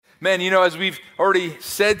Man, as we've already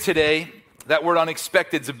said today, that word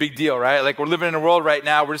unexpected is a big deal, right? Like we're living in a world right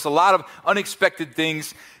now where just a lot of unexpected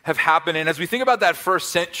things have happened. And as we think about that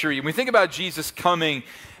first century, and we think about Jesus coming,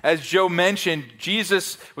 as Joe mentioned,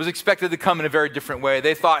 Jesus was expected to come in a very different way.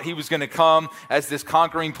 They thought he was going to come as this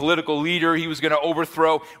conquering political leader. He was going to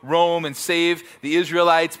overthrow Rome and save the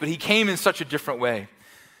Israelites, but he came in such a different way.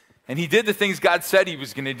 And he did the things God said he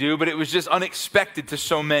was going to do, but it was just unexpected to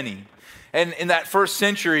so many. And in that first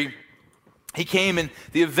century, he came and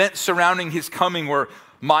the events surrounding his coming were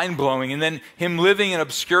mind-blowing. And then him living in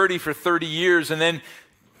obscurity for 30 years and then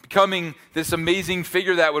becoming this amazing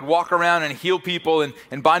figure that would walk around and heal people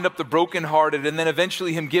and bind up the brokenhearted. And then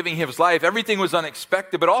eventually him giving his life. Everything was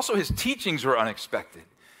unexpected, but also his teachings were unexpected.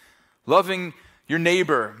 Loving your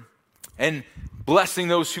neighbor and blessing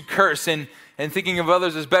those who curse and thinking of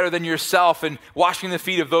others as better than yourself and washing the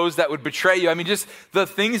feet of those that would betray you. I mean, just the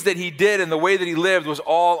things that he did and the way that he lived was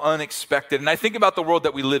all unexpected. And I think about the world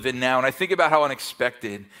that we live in now, and I think about how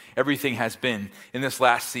unexpected everything has been in this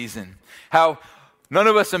last season. How none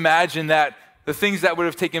of us imagined that the things that would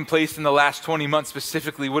have taken place in the last 20 months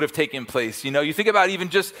specifically would have taken place. You think about even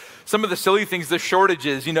just some of the silly things, the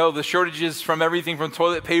shortages, the shortages from everything from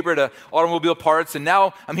toilet paper to automobile parts. And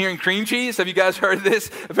now I'm hearing cream cheese. Have you guys heard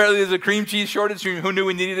this? Apparently there's a cream cheese shortage. Who knew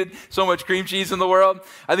we needed so much cream cheese in the world?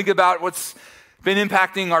 I think about what's been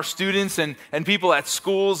impacting our students and people at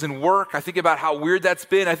schools and work. I think about how weird that's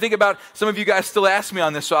been. I think about some of you guys still ask me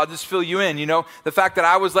on this, so I'll just fill you in. The fact that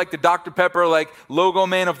I was like the Dr. Pepper logo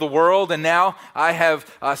man of the world, and now I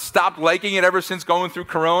have stopped liking it ever since going through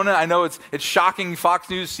Corona. I know it's shocking. Fox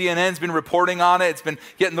News, CNN's been reporting on it. It's been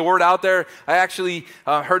getting the word out there. I actually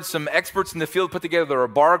heard some experts in the field put together a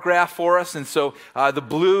bar graph for us, and so the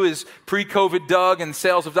blue is pre-COVID Doug and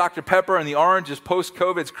sales of Dr. Pepper, and the orange is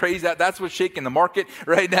post-COVID. It's crazy. That's what's shaking the market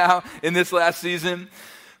right now in this last season.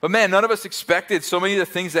 But man, none of us expected so many of the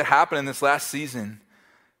things that happened in this last season.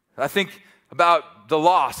 I think about the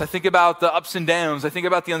loss. I think about the ups and downs. I think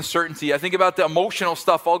about the uncertainty. I think about the emotional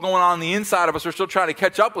stuff all going on the inside of us. We're still trying to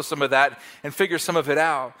catch up with some of that and figure some of it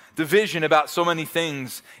out. Division about so many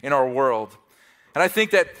things in our world. And I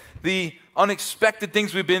think that the unexpected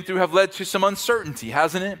things we've been through have led to some uncertainty,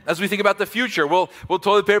 hasn't it? As we think about the future, will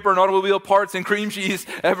toilet paper and automobile parts and cream cheese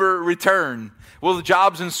ever return? Will the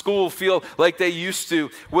jobs in school feel like they used to?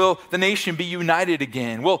 Will the nation be united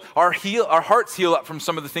again? Will our hearts heal up from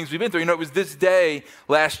some of the things we've been through? It was this day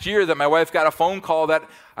last year that my wife got a phone call that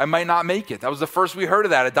I might not make it. That was the first we heard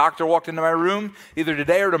of that. A doctor walked into my room either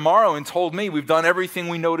today or tomorrow and told me we've done everything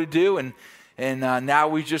we know to do, and now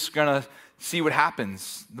we're just going to see what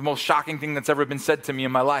happens. The most shocking thing that's ever been said to me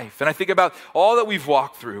in my life. And I think about all that we've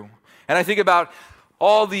walked through. And I think about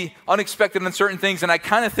all the unexpected and uncertain things. And I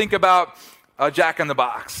kind of think about Jack in the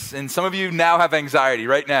Box. And some of you now have anxiety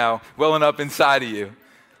right now welling up inside of you.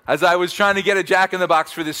 As I was trying to get a Jack in the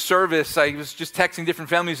Box for this service, I was just texting different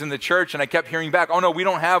families in the church, and I kept hearing back, oh no, we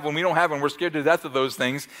don't have one, we're scared to death of those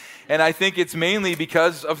things. And I think it's mainly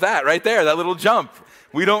because of that right there, that little jump.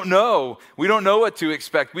 We don't know what to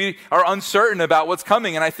expect. We are uncertain about what's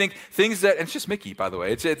coming. And I think things and it's just Mickey, by the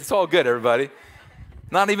way. It's all good, everybody.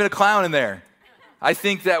 Not even a clown in there. I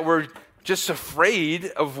think that we're just afraid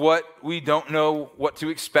of what we don't know what to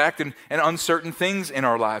expect and uncertain things in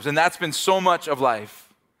our lives. And that's been so much of life.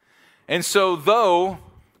 And so though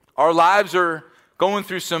our lives are going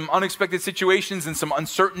through some unexpected situations and some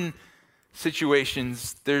uncertain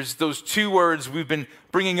situations, there's those two words we've been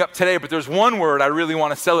bringing up today, but there's one word I really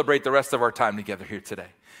want to celebrate the rest of our time together here today.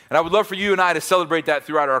 And I would love for you and I to celebrate that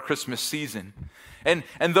throughout our Christmas season. And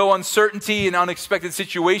though uncertainty and unexpected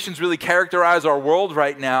situations really characterize our world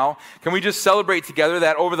right now, can we just celebrate together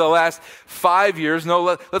that over the last 5 years,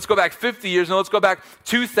 let's go back 50 years, let's go back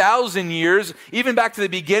 2,000 years, even back to the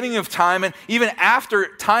beginning of time, and even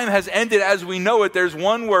after time has ended as we know it, there's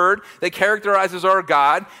one word that characterizes our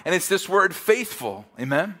God, and it's this word faithful.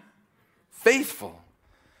 Amen? Faithful.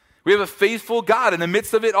 We have a faithful God in the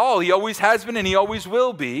midst of it all. He always has been and he always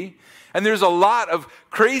will be. And there's a lot of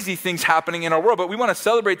crazy things happening in our world, but we want to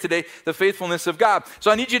celebrate today the faithfulness of God.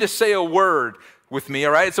 So I need you to say a word with me,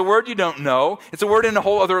 all right? It's a word you don't know. It's a word in a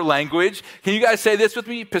whole other language. Can you guys say this with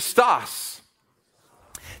me? Pistos.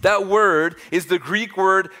 That word is the Greek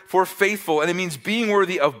word for faithful, and it means being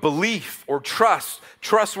worthy of belief or trust,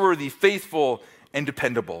 trustworthy, faithful, and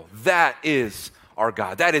dependable. That is our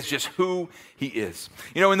God. That is just who he is.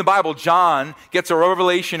 In the Bible, John gets a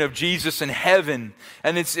revelation of Jesus in heaven,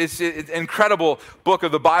 and it's an incredible book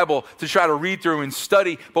of the Bible to try to read through and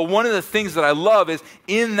study. But one of the things that I love is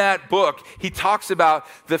in that book, he talks about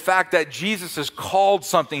the fact that Jesus is called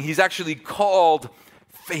something. He's actually called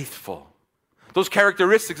faithful. Those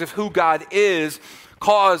characteristics of who God is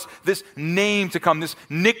cause this name to come, this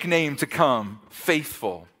nickname to come,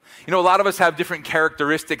 faithful. You know, a lot of us have different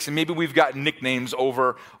characteristics, and maybe we've got nicknames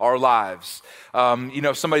over our lives. You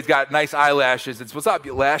know, somebody's got nice eyelashes. It's, what's up,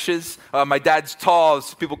 you lashes? My dad's tall.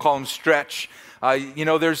 People call him Stretch. You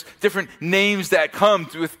know, there's different names that come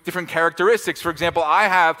with different characteristics. For example, I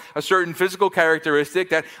have a certain physical characteristic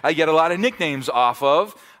that I get a lot of nicknames off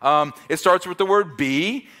of. It starts with the word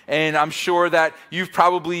B, and I'm sure that you've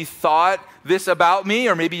probably thought this about me,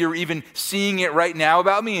 or maybe you're even seeing it right now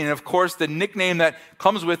about me. And of course, the nickname that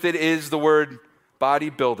comes with it is the word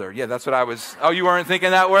bodybuilder. Yeah, that's what I was. Oh, you weren't thinking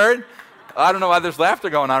that word? I don't know why there's laughter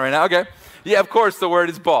going on right now. Okay. Yeah, of course, the word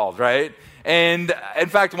is bald, right? And in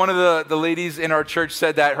fact, one of the ladies in our church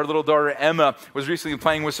said that her little daughter Emma was recently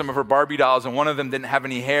playing with some of her Barbie dolls, and one of them didn't have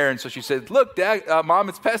any hair. And so she said, "Look, Dad, Mom,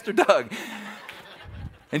 it's Pastor Doug."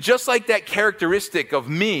 And just like that characteristic of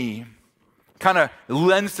me kind of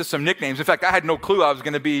lends to some nicknames. In fact, I had no clue I was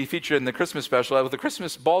going to be featured in the Christmas special with the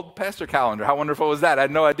Christmas bald pastor calendar. How wonderful was that? I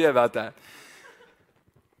had no idea about that.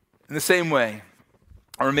 In the same way,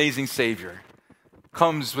 our amazing Savior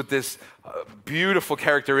comes with this beautiful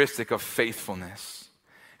characteristic of faithfulness.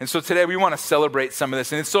 And so today we want to celebrate some of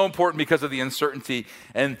this. And it's so important because of the uncertainty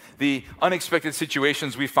and the unexpected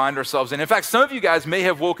situations we find ourselves in. In fact, some of you guys may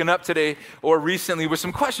have woken up today or recently with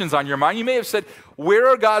some questions on your mind. You may have said, where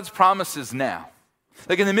are God's promises now?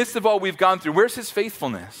 Like in the midst of all we've gone through, where's his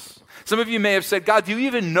faithfulness? Some of you may have said, God, do you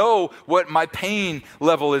even know what my pain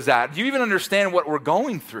level is at? Do you even understand what we're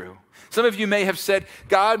going through? Some of you may have said,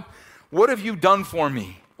 God, what have you done for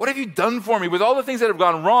me? What have you done for me? With all the things that have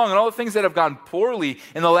gone wrong and all the things that have gone poorly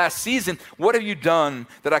in the last season, what have you done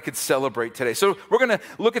that I could celebrate today? So we're going to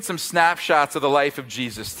look at some snapshots of the life of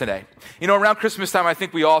Jesus today. You know, around Christmas time, I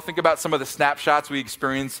think we all think about some of the snapshots we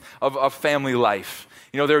experience of family life.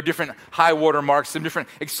 You know, there are different high water marks, some different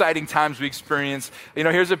exciting times we experience. You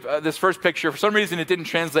know, here's this first picture. For some reason, it didn't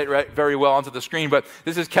translate very well onto the screen, but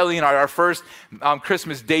this is Kelly and our first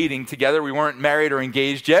Christmas dating together. We weren't married or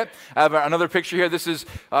engaged yet. I have another picture here. This is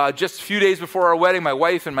just a few days before our wedding. My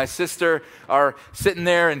wife and my sister are sitting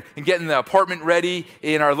there and getting the apartment ready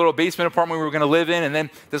in our little basement apartment we were going to live in. And then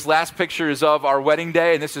this last picture is of our wedding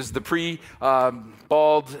day, and this is the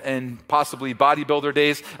bald and possibly bodybuilder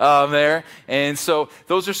days there. And so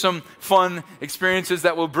those are some fun experiences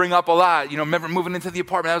that will bring up a lot. You know, remember moving into the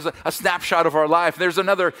apartment, that was a snapshot of our life. There's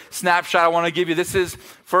another snapshot I want to give you.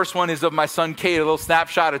 First one is of my son, Kate, a little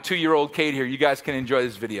snapshot of 2-year-old Kate here. You guys can enjoy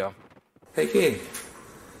this video. Hey, Kate,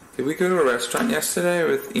 did we go to a restaurant yesterday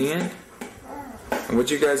with Ian? And what'd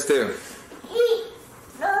you guys do? Eat.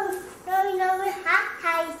 No,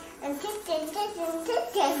 hi, and kitten.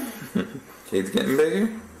 Kate's getting bigger?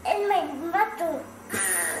 In my mouth.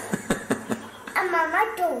 And my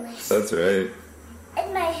mouth. That's right.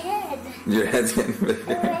 In my head. Your head's getting bigger.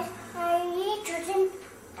 And I eat chicken,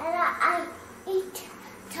 and I eat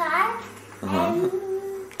tart, and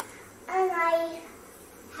I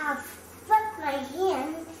have put my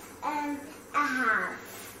hand, and I have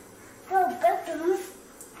go bathroom,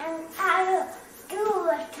 and I do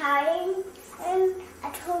a time, and I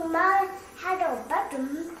told Mom how to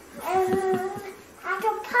bathroom, and how to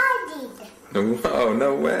party. Oh,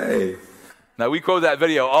 no way. Now, we quote that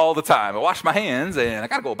video all the time. I wash my hands, and I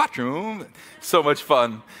got to go to the bathroom. So much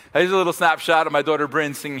fun. Here's a little snapshot of my daughter,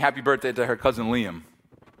 Bryn, singing happy birthday to her cousin, Liam.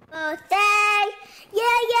 Birthday,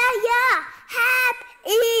 yeah.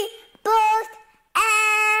 Happy birthday,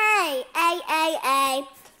 ay.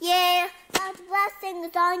 Yeah, God's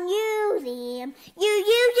blessings on you, Liam. You.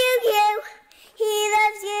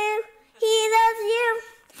 He loves you.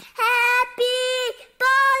 Happy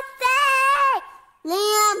birthday,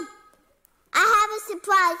 Liam. I have a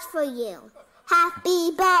surprise for you.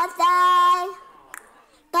 Happy birthday.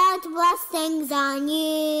 God's blessings on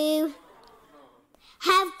you.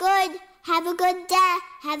 Have a good day.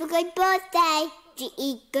 Have a good birthday. Do you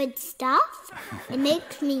eat good stuff? It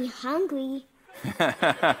makes me hungry.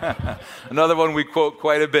 Another one we quote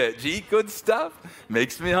quite a bit. Do you eat good stuff?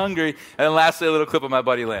 Makes me hungry. And then lastly, a little clip of my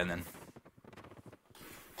buddy Landon.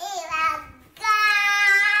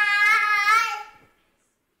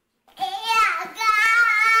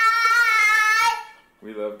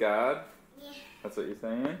 We love God? Yeah. That's what you're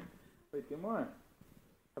saying? Wait, get more.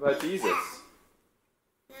 How about Jesus?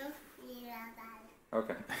 No, we love God.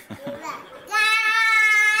 Okay. We love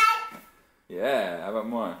God. Yeah, how about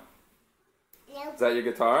more? No. Is that your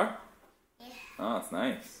guitar? Yeah. Oh, it's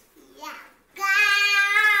nice. Yeah. God.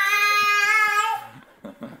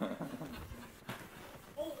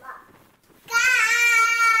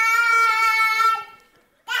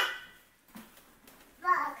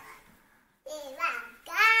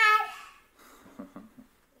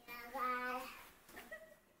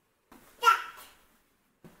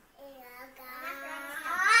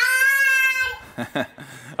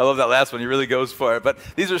 I love that last one. He really goes for it. But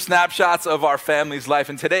these are snapshots of our family's life.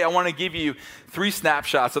 And today I want to give you 3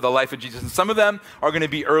 snapshots of the life of Jesus. And some of them are going to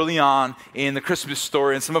be early on in the Christmas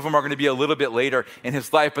story, and some of them are going to be a little bit later in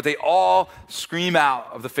his life. But they all scream out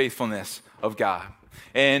of the faithfulness of God.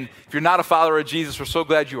 And if you're not a follower of Jesus, we're so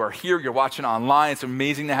glad you are here. You're watching online. It's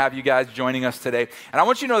amazing to have you guys joining us today. And I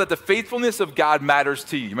want you to know that the faithfulness of God matters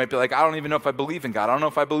to you. You might be like, I don't even know if I believe in God. I don't know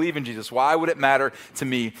if I believe in Jesus. Why would it matter to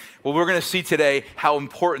me? Well, we're going to see today how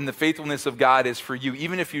important the faithfulness of God is for you,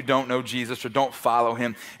 even if you don't know Jesus or don't follow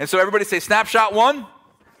him. And so everybody say, snapshot 1.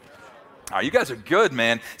 Oh, you guys are good,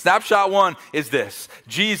 man. Snapshot 1 is this.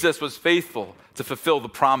 Jesus was faithful to fulfill the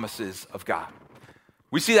promises of God.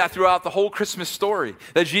 We see that throughout the whole Christmas story,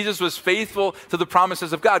 that Jesus was faithful to the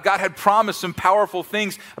promises of God. God had promised some powerful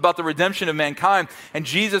things about the redemption of mankind, and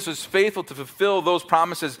Jesus was faithful to fulfill those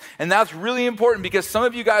promises. And that's really important because some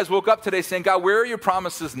of you guys woke up today saying, God, where are your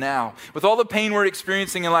promises now? With all the pain we're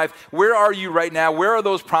experiencing in life, where are you right now? Where are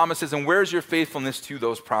those promises, and where's your faithfulness to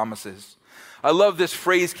those promises? I love this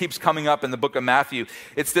phrase keeps coming up in the book of Matthew.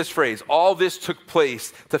 It's this phrase, all this took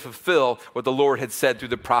place to fulfill what the Lord had said through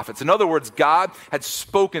the prophets. In other words, God had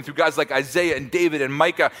spoken through guys like Isaiah and David and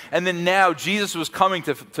Micah, and then now Jesus was coming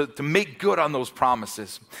to make good on those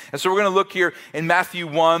promises. And so we're going to look here in Matthew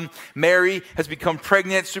 1. Mary has become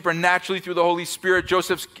pregnant supernaturally through the Holy Spirit.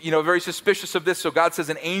 Joseph's very suspicious of this, so God sends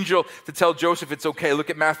an angel to tell Joseph it's okay.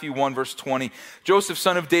 Look at Matthew 1, verse 20. Joseph,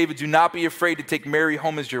 son of David, do not be afraid to take Mary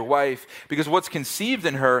home as your wife, because what's conceived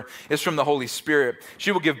in her is from the Holy Spirit.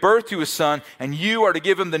 She will give birth to a son, and you are to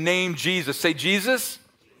give him the name Jesus. Say Jesus,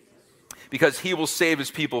 because he will save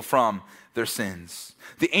his people from their sins.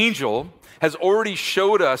 The angel has already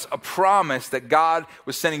showed us a promise that God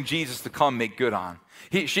was sending Jesus to come make good on.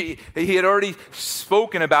 He had already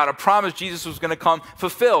spoken about a promise Jesus was going to come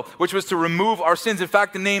fulfill, which was to remove our sins. In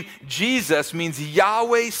fact, the name Jesus means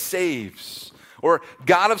Yahweh saves, or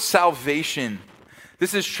God of salvation.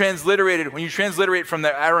 This is transliterated. When you transliterate from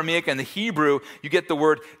the Aramaic and the Hebrew, you get the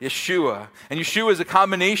word Yeshua. And Yeshua is a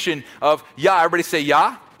combination of Yah. Everybody say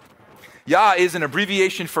Yah. Yah is an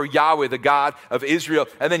abbreviation for Yahweh, the God of Israel.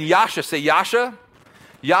 And then Yasha, say Yasha.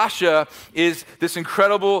 Yasha is this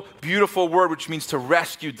incredible, beautiful word which means to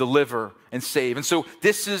rescue, deliver, and save. And so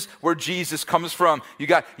this is where Jesus comes from. You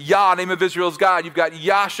got Yah, name of Israel's God. You've got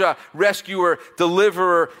Yasha, rescuer,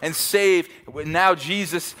 deliverer, and save. Now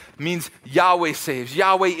Jesus means Yahweh saves.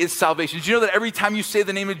 Yahweh is salvation. Did you know that every time you say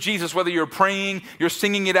the name of Jesus, whether you're praying, you're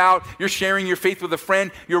singing it out, you're sharing your faith with a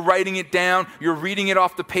friend, you're writing it down, you're reading it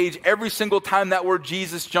off the page, every single time that word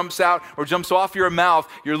Jesus jumps out or jumps off your mouth,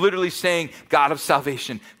 you're literally saying God of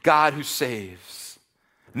salvation, God who saves.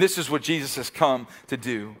 And this is what Jesus has come to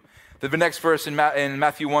do. The next verse in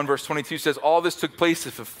Matthew 1, verse 22 says, all this took place to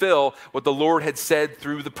fulfill what the Lord had said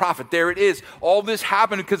through the prophet. There it is. All this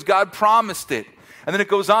happened because God promised it. And then it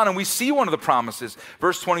goes on and we see one of the promises.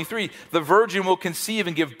 Verse 23, the virgin will conceive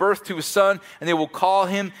and give birth to a son, and they will call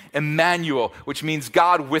him Emmanuel, which means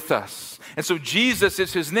God with us. And so Jesus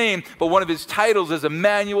is his name, but one of his titles is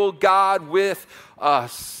Emmanuel, God with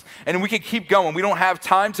us. And we could keep going. We don't have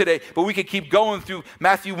time today, but we could keep going through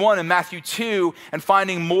Matthew 1 and Matthew 2 and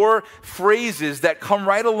finding more phrases that come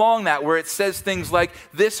right along that, where it says things like,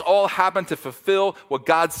 this all happened to fulfill what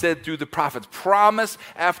God said through the prophets. Promise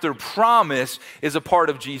after promise is a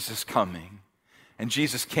part of Jesus coming. And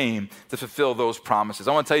Jesus came to fulfill those promises.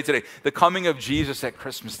 I want to tell you today, the coming of Jesus at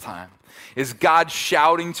Christmas time is God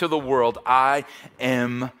shouting to the world, I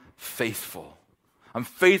am faithful. I'm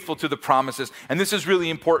faithful to the promises. And this is really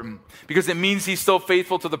important because it means he's still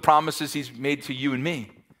faithful to the promises he's made to you and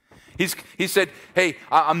me. He said, hey,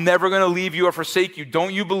 I'm never going to leave you or forsake you.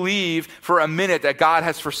 Don't you believe for a minute that God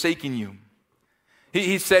has forsaken you.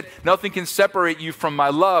 He said, nothing can separate you from my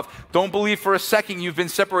love. Don't believe for a second you've been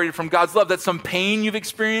separated from God's love. That's some pain you've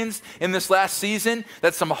experienced in this last season.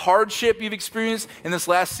 That's some hardship you've experienced in this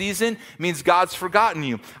last season. It means God's forgotten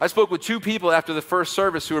you. I spoke with 2 people after the first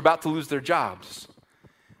service who were about to lose their jobs.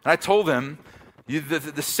 And I told them,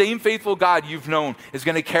 the same faithful God you've known is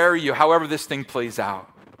going to carry you however this thing plays out.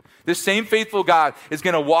 This same faithful God is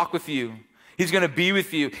going to walk with you. He's going to be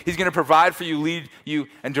with you. He's going to provide for you, lead you,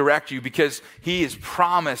 and direct you because he has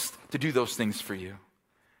promised to do those things for you.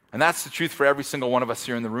 And that's the truth for every single one of us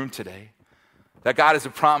here in the room today. That God is a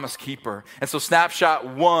promise keeper. And so snapshot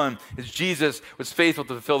 1 is Jesus was faithful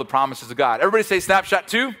to fulfill the promises of God. Everybody say snapshot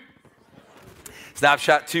 2.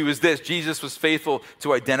 Snapshot 2 is this. Jesus was faithful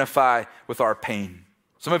to identify with our pain.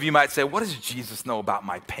 Some of you might say, what does Jesus know about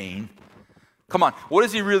my pain? Come on, what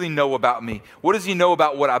does he really know about me? What does he know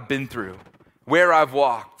about what I've been through, where I've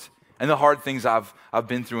walked, and the hard things I've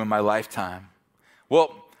been through in my lifetime?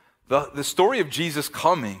 Well, The story of Jesus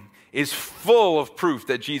coming is full of proof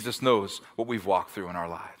that Jesus knows what we've walked through in our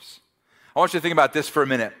lives. I want you to think about this for a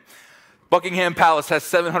minute. Buckingham Palace has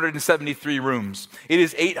 773 rooms. It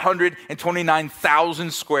is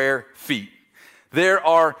 829,000 square feet. There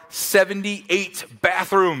are 78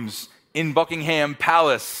 bathrooms in Buckingham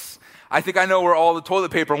Palace. I think I know where all the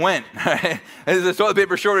toilet paper went. There's a toilet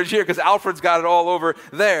paper shortage here because Alfred's got it all over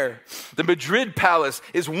there. The Madrid Palace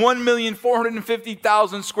is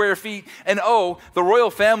 1,450,000 square feet. And the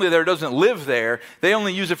royal family there doesn't live there. They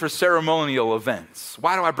only use it for ceremonial events.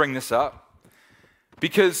 Why do I bring this up?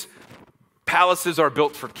 Because palaces are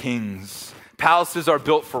built for kings. Palaces are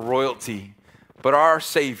built for royalty. But our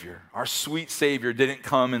Savior, our sweet Savior, didn't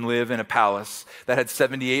come and live in a palace that had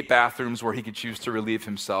 78 bathrooms where he could choose to relieve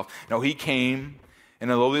himself. No, he came in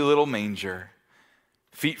a lowly little manger,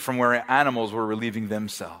 feet from where animals were relieving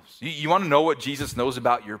themselves. You want to know what Jesus knows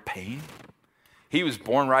about your pain? He was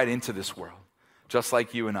born right into this world, just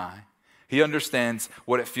like you and I. He understands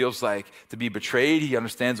what it feels like to be betrayed. He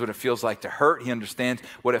understands what it feels like to hurt. He understands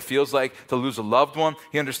what it feels like to lose a loved one.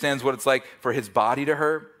 He understands what it's like for his body to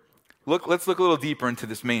hurt. Let's look a little deeper into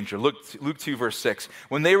this manger. Luke 2, verse 6.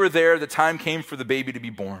 When they were there, the time came for the baby to be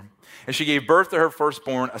born. And she gave birth to her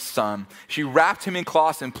firstborn, a son. She wrapped him in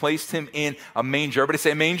cloths and placed him in a manger. Everybody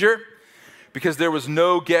say manger? Because there was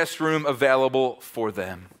no guest room available for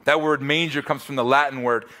them. That word manger comes from the Latin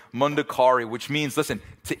word mundicari, which means, listen,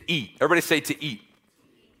 to eat. Everybody say to eat.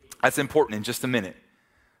 That's important in just a minute.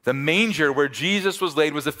 The manger where Jesus was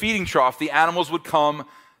laid was a feeding trough. The animals would come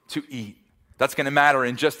to eat. That's going to matter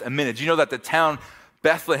in just a minute. Do you know that the town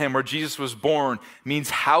Bethlehem, where Jesus was born,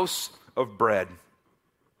 means house of bread?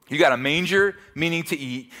 You got a manger, meaning to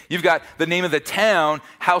eat. You've got the name of the town,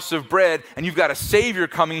 house of bread, and you've got a Savior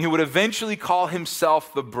coming who would eventually call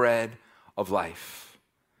himself the bread of life.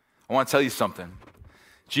 I want to tell you something.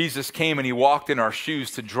 Jesus came and he walked in our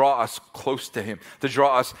shoes to draw us close to him, to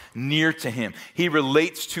draw us near to him. He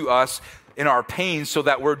relates to us in our pain so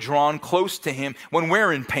that we're drawn close to him when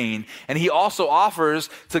we're in pain. And he also offers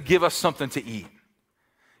to give us something to eat.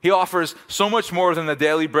 He offers so much more than the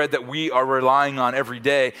daily bread that we are relying on every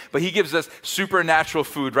day, but he gives us supernatural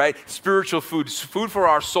food, right? Spiritual food, food for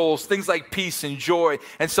our souls, things like peace and joy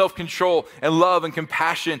and self-control and love and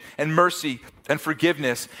compassion and mercy and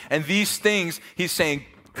forgiveness. And these things, he's saying,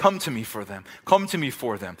 come to me for them. Come to me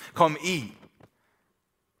for them. Come eat.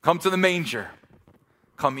 Come to the manger.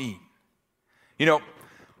 Come eat. You know,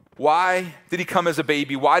 why did he come as a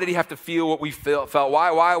baby? Why did he have to feel what we felt?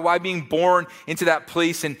 Why being born into that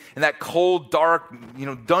place and that cold, dark,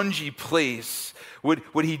 dungy place? Would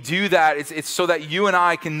he do that? It's so that you and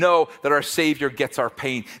I can know that our Savior gets our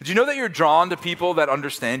pain. Did you know that you're drawn to people that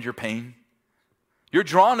understand your pain? You're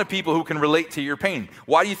drawn to people who can relate to your pain.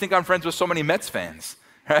 Why do you think I'm friends with so many Mets fans?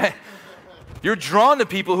 Right? You're drawn to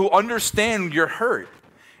people who understand your hurt.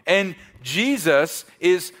 And Jesus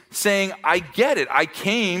is saying, I get it. I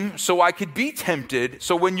came so I could be tempted.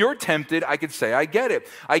 So when you're tempted, I could say, I get it.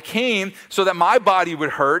 I came so that my body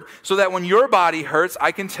would hurt, so that when your body hurts,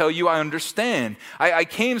 I can tell you I understand. I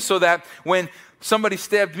came so that when somebody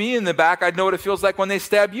stabbed me in the back, I'd know what it feels like when they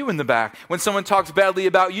stab you in the back. When someone talks badly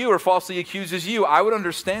about you or falsely accuses you, I would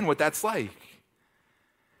understand what that's like.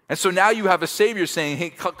 And so now you have a Savior saying,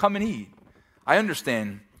 hey, come and eat. I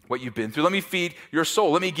understand what you've been through. Let me feed your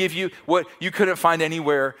soul. Let me give you what you couldn't find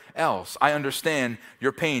anywhere else. I understand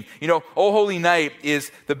your pain. Oh Holy Night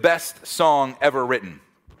is the best song ever written.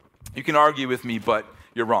 You can argue with me, but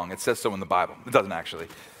you're wrong. It says so in the Bible. It doesn't actually.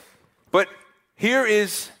 But here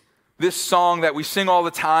is this song that we sing all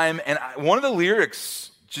the time, and one of the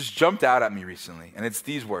lyrics just jumped out at me recently, and it's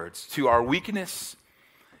these words: to our weakness,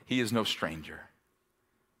 he is no stranger.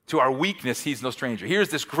 To our weakness, he's no stranger. Here's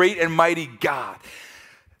this great and mighty God,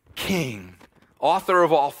 King, author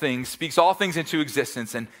of all things, speaks all things into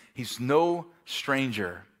existence, and he's no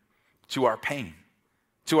stranger to our pain,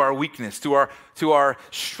 to our weakness, to our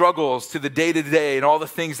struggles, to the day-to-day and all the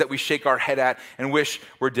things that we shake our head at and wish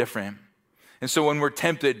were different. And so when we're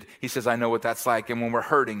tempted, he says, I know what that's like. And when we're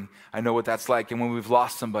hurting, I know what that's like. And when we've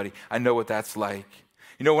lost somebody, I know what that's like.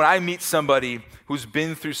 When I meet somebody who's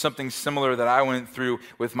been through something similar that I went through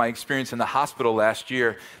with my experience in the hospital last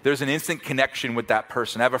year, there's an instant connection with that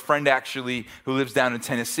person. I have a friend actually who lives down in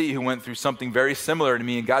Tennessee who went through something very similar to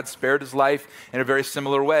me, and God spared his life in a very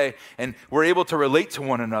similar way. And we're able to relate to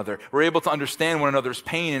one another. We're able to understand one another's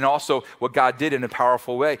pain and also what God did in a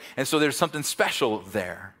powerful way. And so there's something special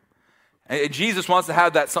there. And Jesus wants to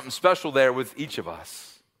have that something special there with each of us.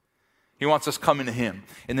 He wants us coming to him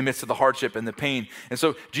in the midst of the hardship and the pain. And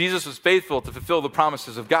so Jesus was faithful to fulfill the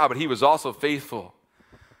promises of God, but he was also faithful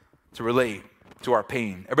to relate to our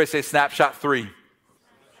pain. Everybody say snapshot 3.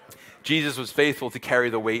 Jesus was faithful to carry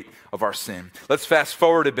the weight of our sin. Let's fast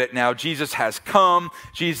forward a bit now. Jesus has come.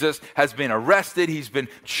 Jesus has been arrested. He's been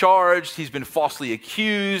charged. He's been falsely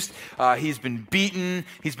accused. He's been beaten.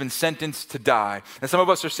 He's been sentenced to die. And some of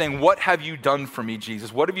us are saying, what have you done for me,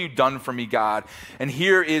 Jesus? What have you done for me, God? And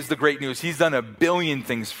here is the great news. He's done a billion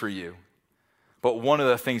things for you. But one of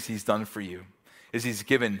the things he's done for you is he's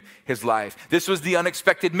given his life. This was the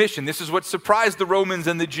unexpected mission. This is what surprised the Romans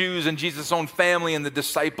and the Jews and Jesus' own family and the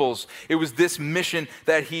disciples. It was this mission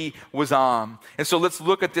that he was on. And so let's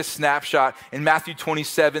look at this snapshot. In Matthew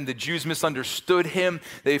 27, the Jews misunderstood him.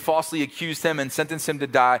 They falsely accused him and sentenced him to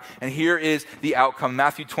die. And here is the outcome.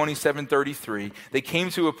 Matthew 27:33. They came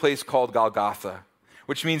to a place called Golgotha,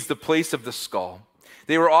 which means the place of the skull.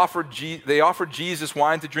 They offered Jesus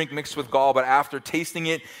wine to drink mixed with gall, but after tasting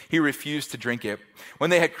it, he refused to drink it. When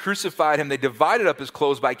they had crucified him, they divided up his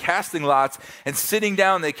clothes by casting lots, and sitting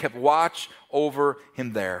down, they kept watch over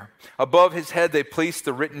him there. Above his head, they placed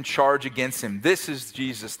the written charge against him. This is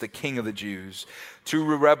Jesus, the King of the Jews. 2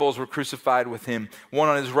 rebels were crucified with him, one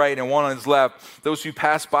on his right and one on his left. Those who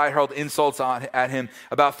passed by hurled insults at him.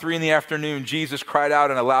 About 3 p.m, Jesus cried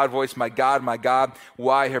out in a loud voice, my God,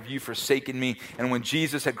 why have you forsaken me?" And when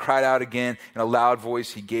Jesus had cried out again in a loud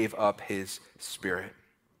voice, he gave up his spirit.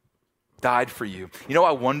 Died for you. You know,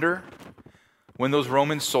 I wonder when those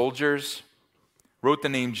Roman soldiers wrote the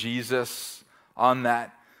name Jesus on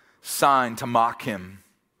that sign to mock him,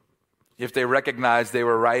 if they recognized they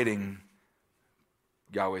were writing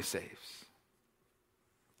Yahweh saves.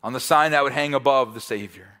 On the sign that would hang above the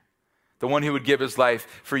Savior, the one who would give his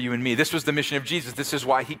life for you and me. This was the mission of Jesus. This is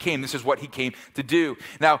why he came. This is what he came to do.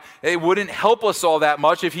 Now, it wouldn't help us all that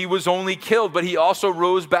much if he was only killed, but he also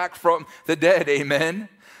rose back from the dead, amen,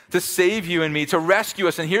 to save you and me, to rescue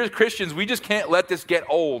us. And here's Christians, we just can't let this get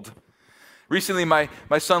old. Recently, my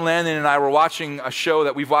son Landon and I were watching a show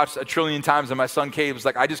that we've watched 1 trillion times, and my son Cade was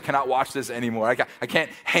like, I just cannot watch this anymore. I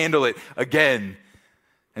can't handle it again.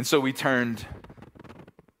 And so we turned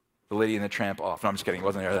The Lady and the Tramp off. No, I'm just kidding. It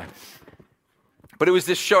wasn't there. But it was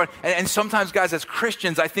this show. And sometimes, guys, as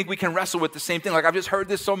Christians, I think we can wrestle with the same thing. Like, I've just heard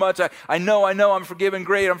this so much. I know, I'm forgiven.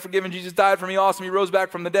 Great, I'm forgiven. Jesus died for me. Awesome. He rose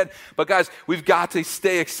back from the dead. But guys, we've got to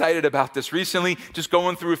stay excited about this. Recently, just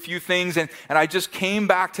going through a few things, and I just came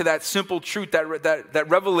back to that simple truth, that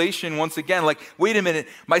revelation once again. Like, wait a minute,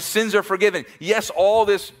 my sins are forgiven. Yes, all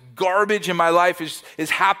this garbage in my life is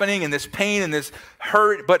happening, and this pain and this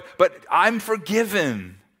hurt, but I'm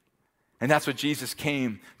forgiven. And that's what Jesus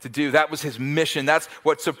came to do. That was his mission. That's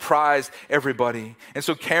what surprised everybody. And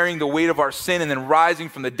so carrying the weight of our sin and then rising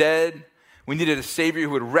from the dead, we needed a Savior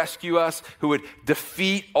who would rescue us, who would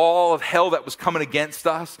defeat all of hell that was coming against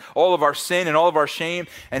us, all of our sin and all of our shame.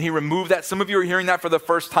 And he removed that. Some of you are hearing that for the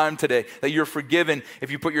first time today, that you're forgiven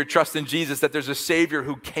if you put your trust in Jesus, that there's a Savior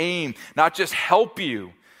who came, not just help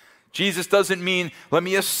you. Jesus doesn't mean, let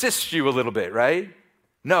me assist you a little bit, right?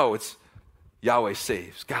 No, it's Yahweh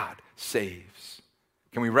saves. God saves.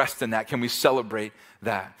 Can we rest in that? Can we celebrate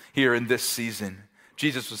that here in this season?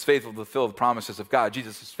 Jesus was faithful to fulfill the promises of God.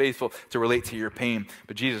 Jesus was faithful to relate to your pain,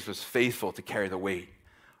 but Jesus was faithful to carry the weight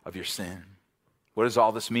of your sin. What does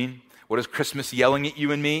all this mean? What is Christmas yelling at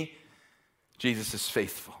you and me? Jesus is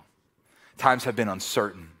faithful. Times have been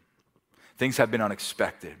uncertain. Things have been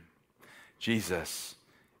unexpected. Jesus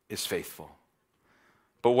is faithful.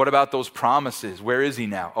 But what about those promises? Where is he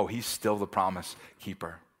now? Oh, he's still the promise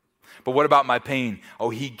keeper. But what about my pain? Oh,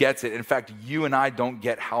 he gets it. In fact, you and I don't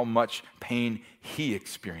get how much pain he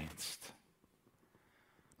experienced.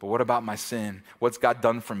 But what about my sin? What's God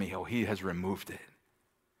done for me? Oh, he has removed it.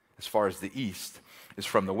 As far as the east is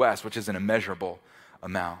from the west, which is an immeasurable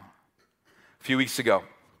amount. A few weeks ago,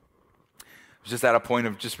 I was just at a point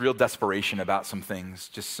of just real desperation about some things,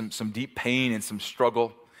 just some deep pain and some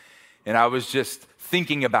struggle. And I was just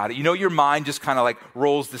thinking about it. You know, your mind just kind of like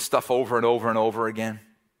rolls this stuff over and over and over again.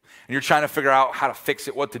 And you're trying to figure out how to fix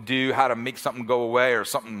it, what to do, how to make something go away or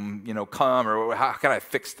something, come, or how can I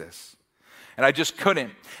fix this? And I just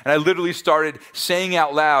couldn't. And I literally started saying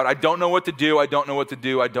out loud, I don't know what to do, I don't know what to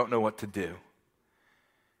do, I don't know what to do.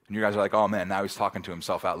 And you guys are like, oh man, now he's talking to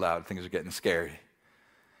himself out loud. Things are getting scary.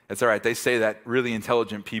 It's all right. They say that really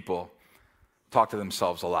intelligent people talk to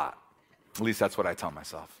themselves a lot. At least that's what I tell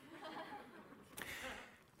myself.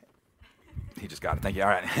 He just got it. Thank you. All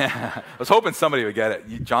right. I was hoping somebody would get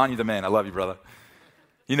it. John, you're the man. I love you, brother.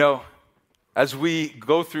 As we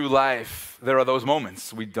go through life, there are those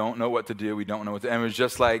moments. We don't know what to do. We don't know what to do. And it was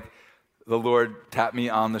just like the Lord tapped me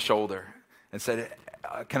on the shoulder and said,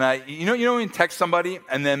 can I, when you text somebody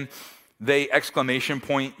and then they exclamation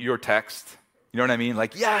point your text? You know what I mean?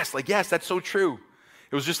 Like, yes, that's so true.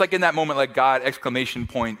 It was just like in that moment, like, God, exclamation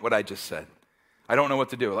point, what I just said. I don't know what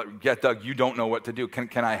to do. Like, yeah, Doug, you don't know what to do.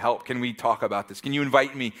 Can I help? Can we talk about this? Can you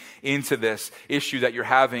invite me into this issue that you're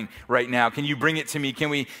having right now? Can you bring it to me? Can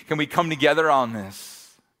we come together on this?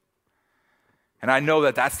 And I know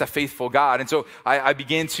that that's the faithful God. And so I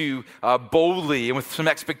began to boldly and with some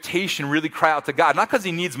expectation really cry out to God. Not because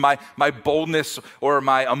he needs my boldness or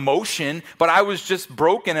my emotion, but I was just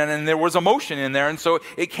broken and there was emotion in there. And so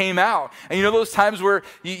it came out. And you know those times where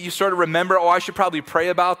you sort of remember, I should probably pray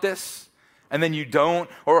about this. And then you don't.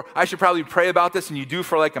 Or I should probably pray about this and you do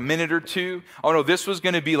for like a minute or two. Oh no, this was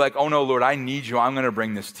going to be like, oh no, Lord, I need you. I'm going to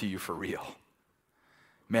bring this to you for real.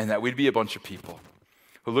 Man, that we'd be a bunch of people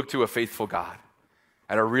who look to a faithful God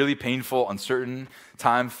at a really painful, uncertain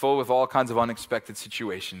time, full with all kinds of unexpected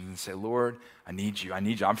situations, and say, Lord, I need you.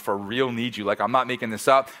 I'm for real need you. Like, I'm not making this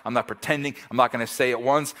up. I'm not pretending. I'm not going to say it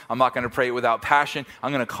once. I'm not going to pray it without passion.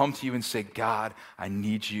 I'm going to come to you and say, God, I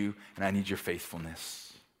need you, and I need your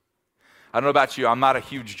faithfulness. I don't know about you. I'm not a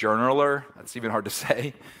huge journaler. That's even hard to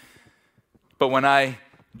say. But when I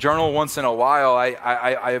journal once in a while,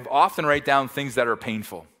 I often write down things that are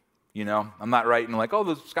painful. You know, I'm not writing like,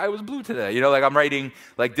 the sky was blue today. You know, like I'm writing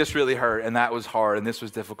like this really hurt and that was hard and this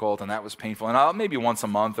was difficult and that was painful. And I'll maybe once a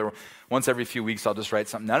month or once every few weeks, I'll just write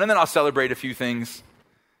something down. And then I'll celebrate a few things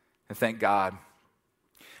and thank God.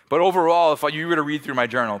 But overall, if you were to read through my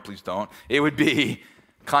journal, please don't, it would be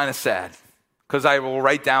kind of sad because I will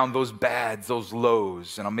write down those bads, those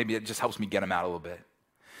lows, and maybe it just helps me get them out a little bit.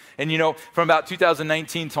 And you know, from about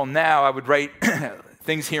 2019 till now, I would write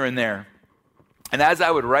things here and there. And as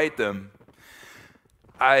I would write them,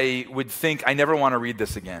 I would think, I never want to read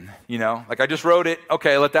this again, you know? Like I just wrote it,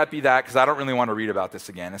 okay, let that be that, because I don't really want to read about this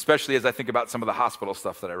again, especially as I think about some of the hospital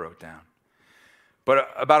stuff that I wrote down. But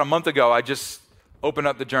about a month ago, I just opened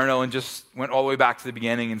up the journal and just went all the way back to the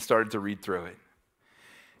beginning and started to read through it.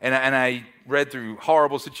 And I read through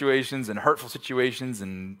horrible situations and hurtful situations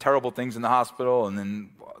and terrible things in the hospital and then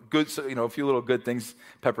good, a few little good things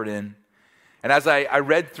peppered in. And as I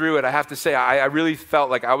read through it, I have to say, I really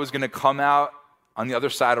felt like I was going to come out on the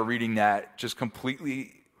other side of reading that just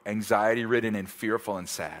completely anxiety-ridden and fearful and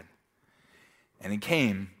sad. And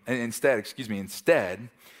instead,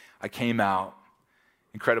 I came out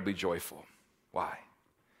incredibly joyful. Why?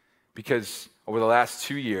 Because over the last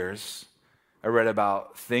 2 years, I read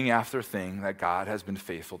about thing after thing that God has been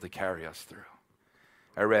faithful to carry us through.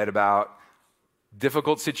 I read about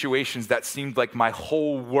difficult situations that seemed like my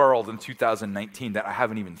whole world in 2019 that I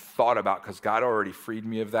haven't even thought about because God already freed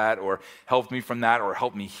me of that or helped me from that or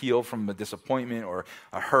helped me heal from a disappointment or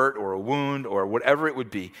a hurt or a wound or whatever it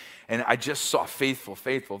would be. And I just saw faithful.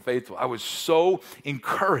 I was so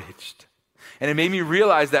encouraged. And it made me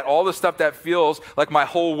realize that all the stuff that feels like my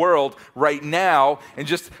whole world right now, and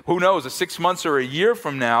just, who knows, 6 months or a year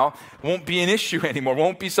from now, won't be an issue anymore,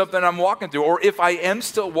 won't be something I'm walking through. Or if I am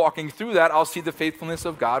still walking through that, I'll see the faithfulness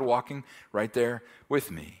of God walking right there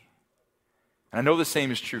with me. And I know the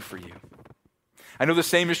same is true for you. I know the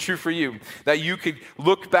same is true for you, that you could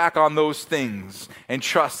look back on those things and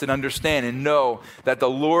trust and understand and know that the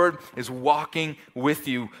Lord is walking with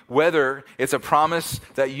you, whether it's a promise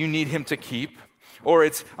that you need him to keep, or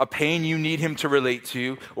it's a pain you need him to relate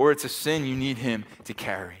to, or it's a sin you need him to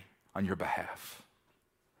carry on your behalf.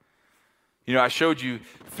 You know, I showed you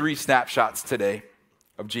 3 snapshots today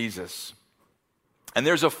of Jesus, and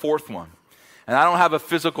there's a 4th one. And I don't have a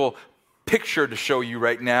physical picture to show you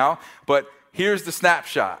right now, but here's the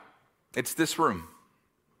snapshot. It's this room.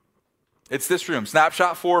 It's this room.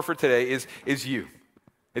 Snapshot 4 for today is you.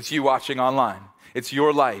 It's you watching online. It's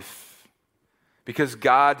your life because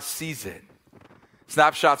God sees it.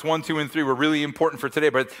 Snapshots 1, 2, and 3 were really important for today,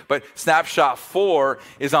 but snapshot 4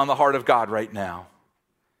 is on the heart of God right now.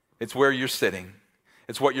 It's where you're sitting.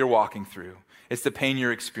 It's what you're walking through. It's the pain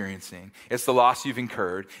you're experiencing. It's the loss you've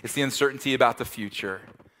incurred. It's the uncertainty about the future.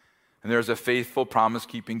 And there's a faithful,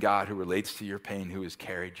 promise-keeping God who relates to your pain, who has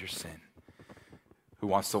carried your sin, who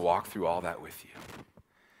wants to walk through all that with you.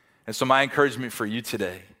 And so my encouragement for you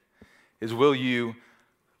today is, will you,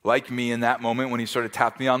 like me in that moment when he sort of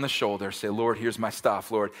tapped me on the shoulder, say, Lord, here's my stuff.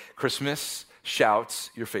 Lord, Christmas shouts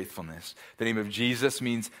your faithfulness. The name of Jesus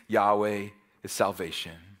means Yahweh is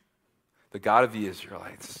salvation. The God of the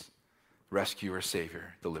Israelites, rescuer,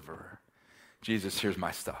 savior, deliverer. Jesus, here's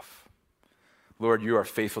my stuff. Lord, you are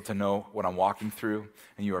faithful to know what I'm walking through,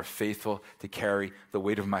 and you are faithful to carry the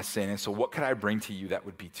weight of my sin. And so what could I bring to you that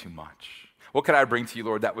would be too much? What could I bring to you,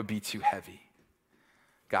 Lord, that would be too heavy?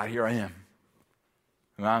 God, here I am.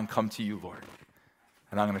 And I'm going to come to you, Lord,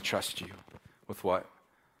 and I'm going to trust you with what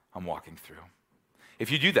I'm walking through. If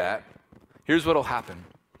you do that, here's what'll happen.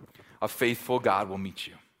 A faithful God will meet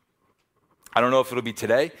you. I don't know if it'll be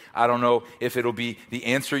today. I don't know if it'll be the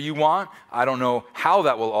answer you want. I don't know how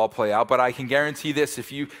that will all play out, but I can guarantee this: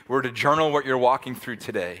 if you were to journal what you're walking through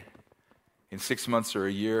today, in 6 months or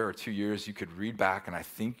a year or 2 years, you could read back, and I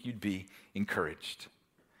think you'd be encouraged.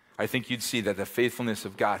 I think you'd see that the faithfulness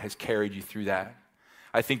of God has carried you through that.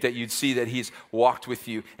 I think that you'd see that he's walked with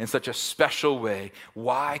you in such a special way.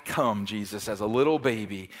 Why come, Jesus, as a little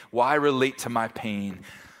baby? Why relate to my pain?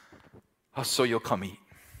 Oh, so you'll come eat.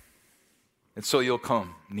 And so you'll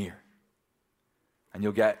come near. And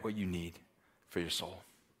you'll get what you need for your soul.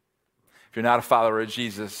 If you're not a follower of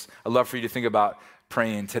Jesus, I'd love for you to think about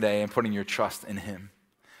praying today and putting your trust in him.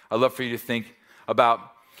 I'd love for you to think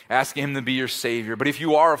about asking him to be your Savior. But if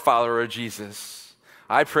you are a follower of Jesus,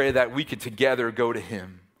 I pray that we could together go to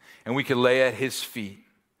him and we could lay at his feet,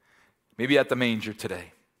 maybe at the manger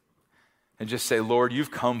today, and just say, Lord,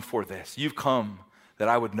 you've come for this. You've come that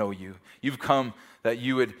I would know you. You've come that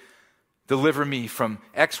you would deliver me from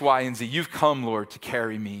X, Y, and Z. You've come, Lord, to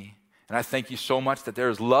carry me. And I thank you so much that there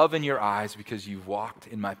is love in your eyes because you've walked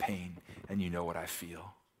in my pain and you know what I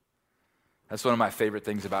feel. That's one of my favorite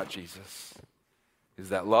things about Jesus, is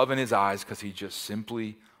that love in his eyes because he just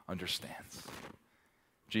simply understands.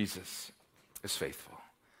 Jesus is faithful.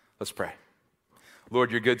 Let's pray.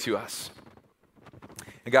 Lord, you're good to us.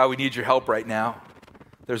 And God, we need your help right now.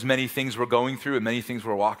 There's many things we're going through and many things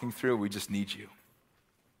we're walking through. We just need you.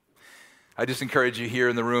 I just encourage you here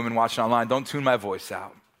in the room and watching online, don't tune my voice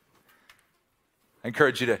out. I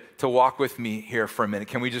encourage you to walk with me here for a minute.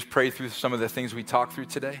 Can we just pray through some of the things we talked through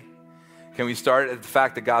today? Can we start at the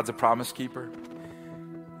fact that God's a promise keeper?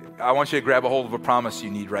 I want you to grab a hold of a promise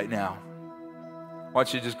you need right now. I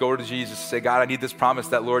want you to just go to Jesus and say, God, I need this promise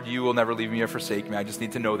that, Lord, you will never leave me or forsake me. I just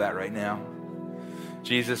need to know that right now.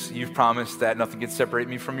 Jesus, you've promised that nothing can separate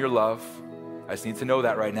me from your love. I just need to know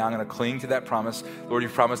that right now. I'm going to cling to that promise. Lord,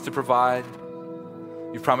 you've promised to provide.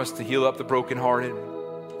 You've promised to heal up the brokenhearted.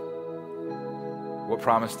 What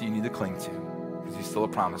promise do you need to cling to? Because he's still a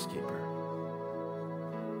promise keeper.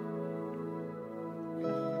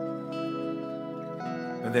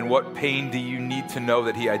 And then what pain do you need to know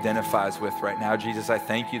that he identifies with right now? Jesus, I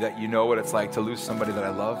thank you that you know what it's like to lose somebody that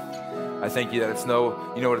I love. I thank you that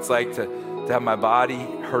you know what it's like to have my body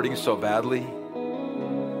hurting so badly.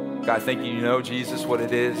 God, thank you, Jesus, what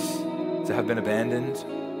it is to have been abandoned.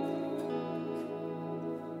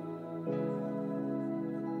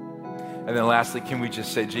 And then lastly, can we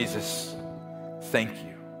just say, Jesus, thank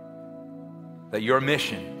you that your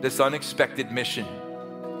mission, this unexpected mission,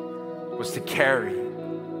 was to carry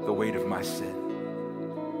the weight of my sin.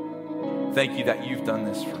 Thank you that you've done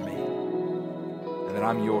this for me and that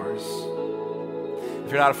I'm yours.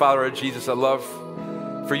 If you're not a follower of Jesus, I'd love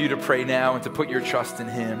for you to pray now and to put your trust in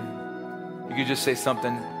him. You could just say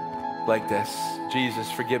something like this: Jesus,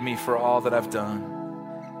 forgive me for all that I've done.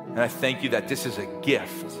 And I thank you that this is a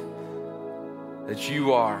gift, that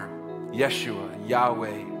you are Yeshua,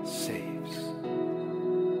 Yahweh saves,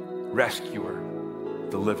 rescuer,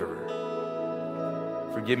 deliverer.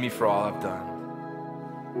 Forgive me for all I've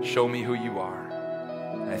done. Show me who you are.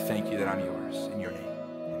 And I thank you that I'm yours in your name.